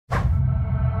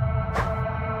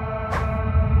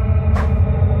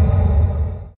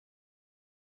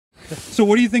So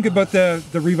what do you think about the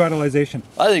revitalization?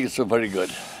 I think it's pretty good.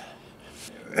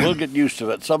 We'll get used to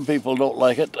it. Some people don't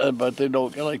like it, but they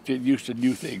don't like to get used to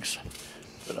new things.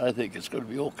 But I think it's going to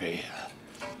be okay.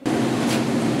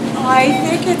 I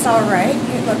think it's all right.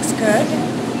 It looks good.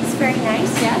 It's very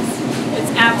nice, yes.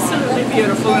 It's absolutely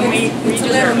beautiful. And it's a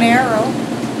little narrow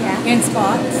in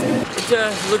spots.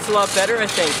 It looks a lot better, I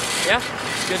think. Yeah,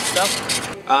 good stuff.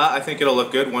 I think it'll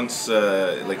look good once,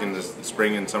 like in the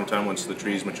spring and summertime, once the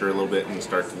trees mature a little bit and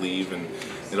start to leave, and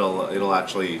it'll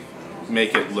actually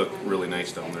make it look really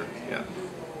nice down there. Yeah.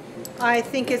 I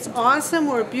think it's awesome.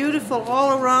 We're beautiful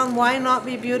all around. Why not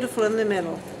be beautiful in the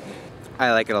middle?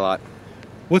 I like it a lot.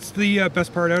 What's the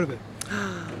best part out of it?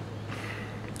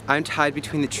 I'm tied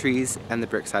between the trees and the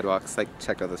brick sidewalks. Like,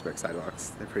 check out those brick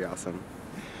sidewalks. They're pretty awesome.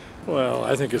 Well,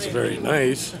 I think it's very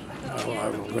nice. I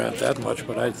will grant that much,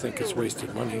 but I think it's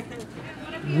wasted money.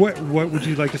 What would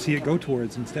you like to see it go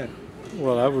towards instead?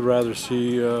 Well, I would rather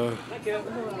see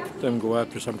them go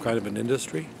after some kind of an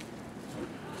industry.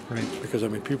 Right. Because I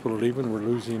mean, people are leaving. We're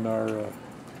losing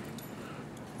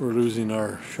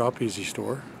our Shop Easy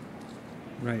store.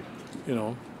 Right. You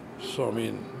know, so I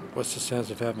mean, what's the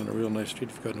sense of having a real nice street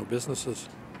if you've got no businesses?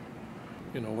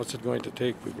 You know, what's it going to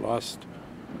take? We've lost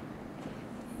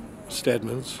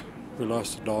Stedman's, we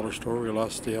lost the dollar store, we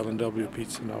lost the L&W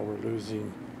Pizza, now we're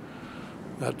losing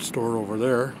that store over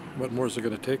there. What more is it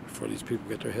going to take before these people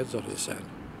get their heads out of the sand?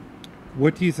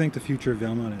 What do you think the future of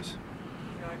Valemount is?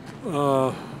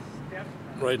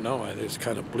 Right now, it's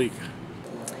kind of bleak.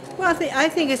 Well, I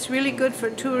think it's really good for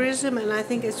tourism, and I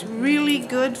think it's really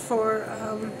good for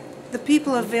the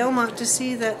people of Valemount to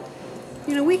see that,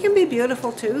 you know, we can be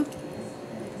beautiful too.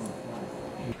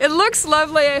 It looks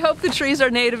lovely. I hope the trees are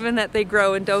native and that they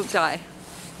grow and don't die.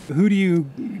 Who do you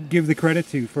give the credit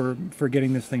to for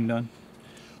getting this thing done?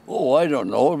 Oh, I don't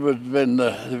know. It's been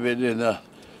in the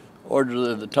order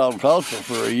of the town council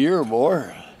for a year or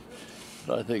more.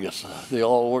 I think they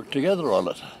all work together on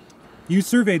it. You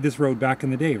surveyed this road back in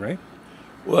the day, right?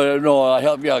 Well, no, I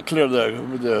helped clear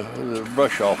the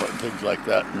brush off it and things like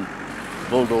that, and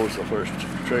bulldoze the first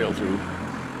trail through.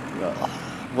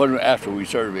 One after we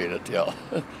surveyed it, yeah.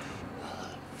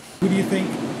 Who do you think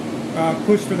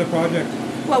pushed for the project?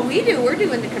 Well, we do. We're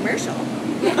doing the commercial.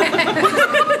 Right?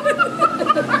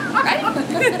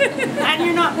 And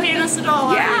you're not paying us at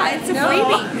all. Yeah, it's a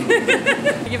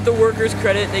freebie. I give the workers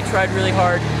credit. They tried really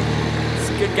hard. It's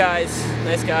good guys,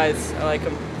 nice guys. I like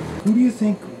them. Who do you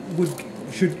think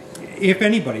should, if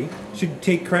anybody, should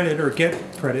take credit or get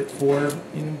credit for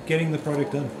getting the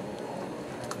project done?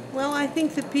 Well, I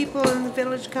think the people in the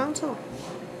village council,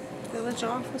 village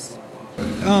office.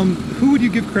 Who would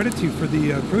you give credit to for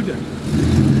the project?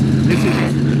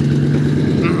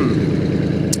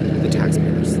 The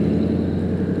taxpayers.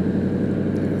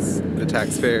 Yes, the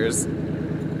taxpayers.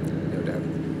 No doubt.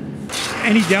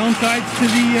 Any downsides to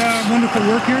the wonderful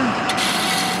work here?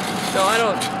 No, I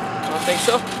don't think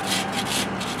so.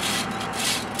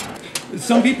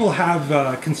 Some people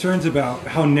have concerns about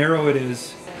how narrow it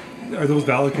is. Are those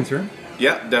valid concerns?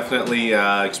 Yeah, definitely,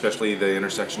 especially the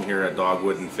intersection here at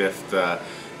Dogwood and 5th,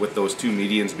 with those two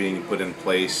medians being put in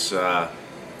place.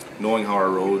 Knowing how our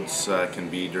roads can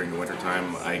be during the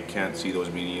wintertime, I can't see those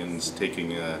medians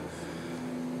taking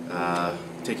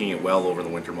it well over the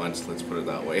winter months, let's put it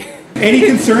that way. Any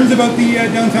concerns about the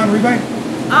downtown revite?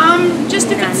 Just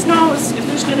if it snows, if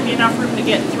there's going to be enough room to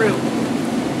get through.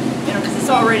 You know, because it's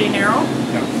already narrow.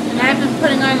 And I've been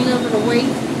putting on a little bit of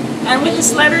weight. And with the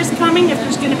sledders coming, if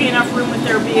there's going to be enough room with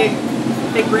their big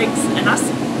rigs and us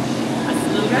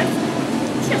little guys,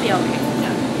 it should be okay.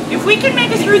 Yeah. If we can make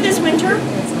it through this winter,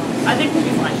 I think we'll be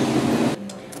fine.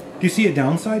 Do you see a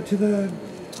downside to the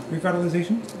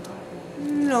revitalization?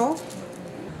 No.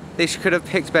 They could have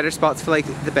picked better spots for like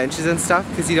the benches and stuff,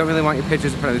 because you don't really want your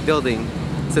pictures in front of the building.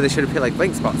 So they should have picked like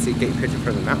blank spots so you get your picture in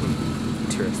front of the mountain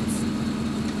tourists.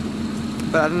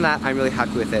 But other than that, I'm really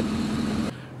happy with it.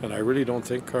 And I really don't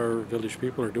think our village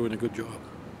people are doing a good job.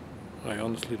 I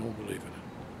honestly don't believe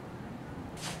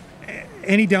it.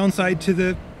 Any downside to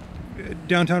the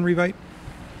downtown revite?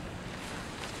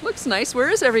 Looks nice. Where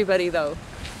is everybody though?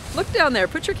 Look down there.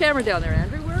 Put your camera down there,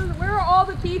 Andrew. Where are all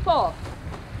the people?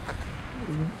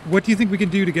 What do you think we can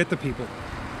do to get the people?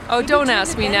 Oh, don't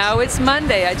ask me now. It's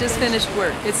Monday. I just finished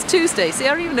work. It's Tuesday. See, I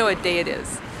don't even know what day it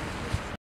is.